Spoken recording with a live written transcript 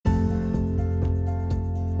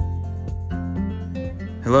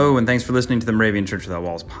Hello, and thanks for listening to the Moravian Church Without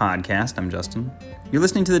Walls podcast. I'm Justin. You're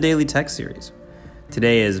listening to the Daily Text series.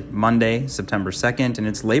 Today is Monday, September 2nd, and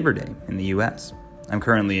it's Labor Day in the U.S. I'm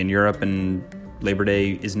currently in Europe, and Labor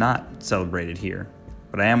Day is not celebrated here.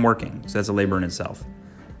 But I am working, so that's a labor in itself.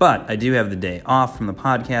 But I do have the day off from the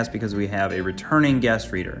podcast because we have a returning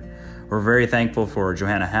guest reader. We're very thankful for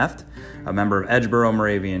Johanna Heft, a member of Edgeboro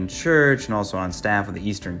Moravian Church and also on staff with the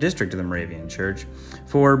Eastern District of the Moravian Church,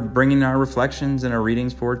 for bringing our reflections and our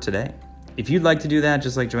readings for today. If you'd like to do that,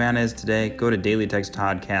 just like Johanna is today, go to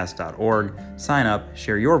dailytextpodcast.org, sign up,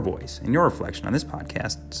 share your voice and your reflection on this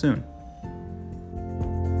podcast soon.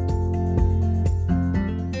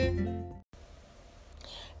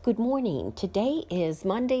 Good morning. Today is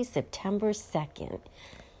Monday, September 2nd.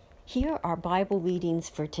 Here are Bible readings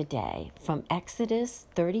for today from Exodus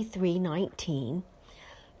 33:19.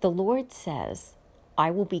 The Lord says, I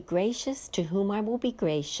will be gracious to whom I will be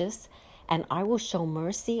gracious, and I will show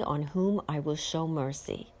mercy on whom I will show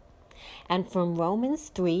mercy. And from Romans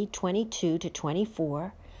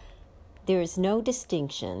 3:22-24, there is no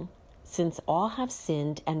distinction, since all have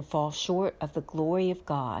sinned and fall short of the glory of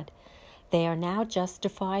God. They are now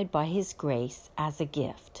justified by His grace as a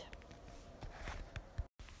gift.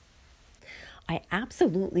 I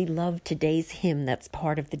absolutely love today's hymn that's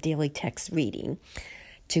part of the daily text reading.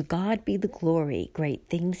 To God be the glory, great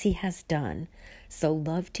things He has done. So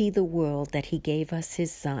loved He the world that He gave us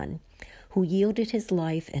His Son, who yielded His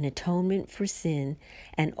life in atonement for sin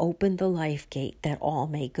and opened the life gate that all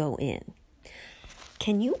may go in.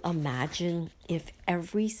 Can you imagine if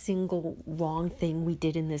every single wrong thing we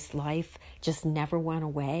did in this life just never went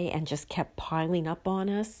away and just kept piling up on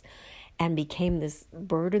us and became this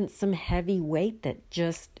burdensome, heavy weight that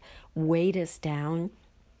just weighed us down?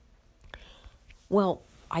 Well,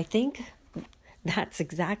 I think that's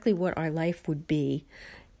exactly what our life would be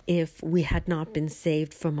if we had not been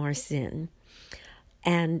saved from our sin.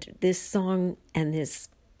 And this song and this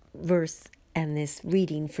verse and this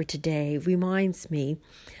reading for today reminds me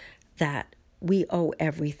that we owe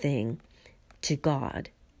everything to God,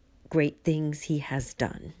 great things He has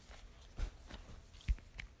done.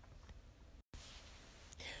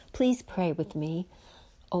 Please pray with me.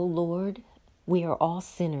 O Lord, we are all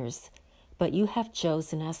sinners, but You have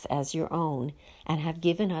chosen us as Your own and have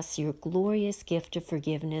given us Your glorious gift of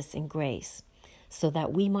forgiveness and grace so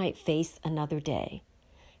that we might face another day.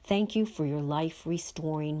 Thank You for Your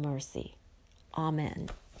life-restoring mercy. Amen.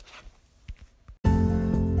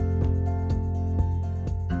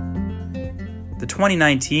 The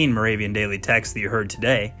 2019 Moravian Daily Text that you heard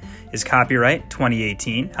today is copyright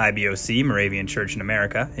 2018 IBOC Moravian Church in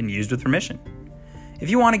America and used with permission. If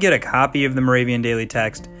you want to get a copy of the Moravian Daily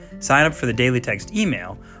Text, sign up for the Daily Text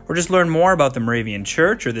email, or just learn more about the Moravian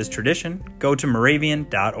Church or this tradition, go to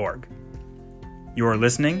moravian.org. You are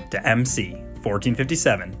listening to MC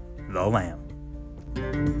 1457, The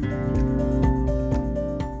Lamb.